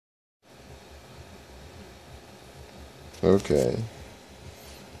Okay.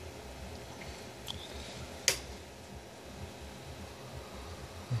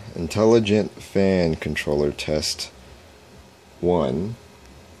 Intelligent fan controller test 1.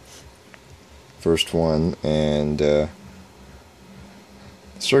 First one, and the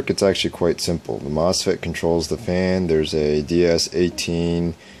circuit's actually quite simple. The MOSFET controls the fan. There's a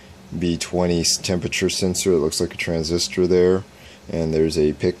DS18B20 temperature sensor. It looks like a transistor there, and there's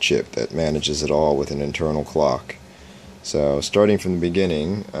a PIC chip that manages it all with an internal clock. So starting from the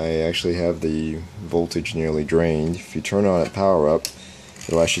beginning, I actually have the voltage nearly drained. If you turn on it power up,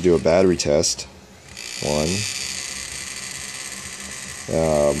 it'll actually do a battery test.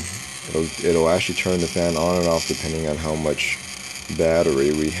 It'll actually turn the fan on and off depending on how much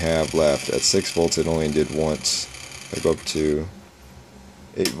battery we have left. At 6 volts it only did once. I go up to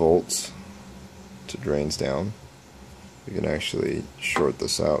 8 volts to drains down. We can actually short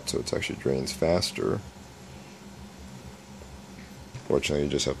this out so it actually drains faster. Fortunately, you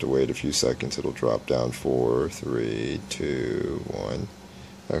just have to wait a few seconds. It'll drop down. 4, 3, 2, 1.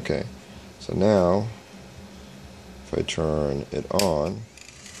 Okay, so now if I turn it on,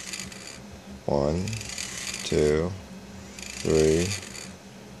 1, 2, 3,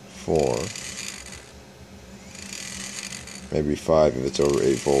 4, maybe 5 if it's over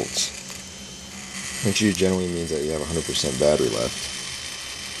 8 volts, which generally means that you have 100% battery left.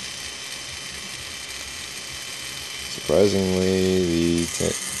 Surprisingly,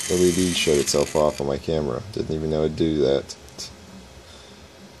 the LED shut itself off on my camera. Didn't even know it'd do that.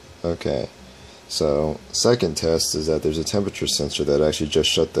 Okay, so second test is that there's a temperature sensor that actually just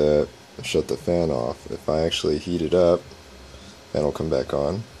shut the fan off. If I actually heat it up, fan will come back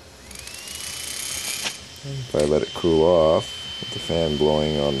on. If I let it cool off, with the fan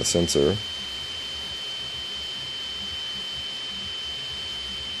blowing on the sensor,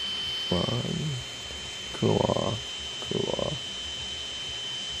 cool off, cool off.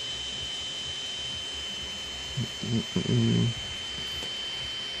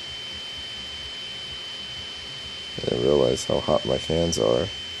 I didn't realize how hot my fans are.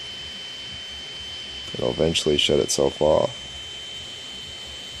 It'll eventually shut itself off.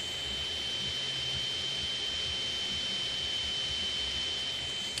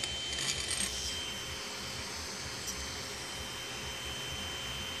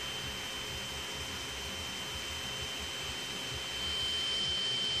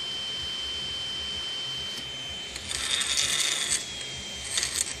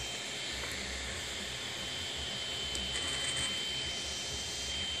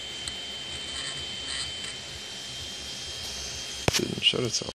 Didn't shut itself.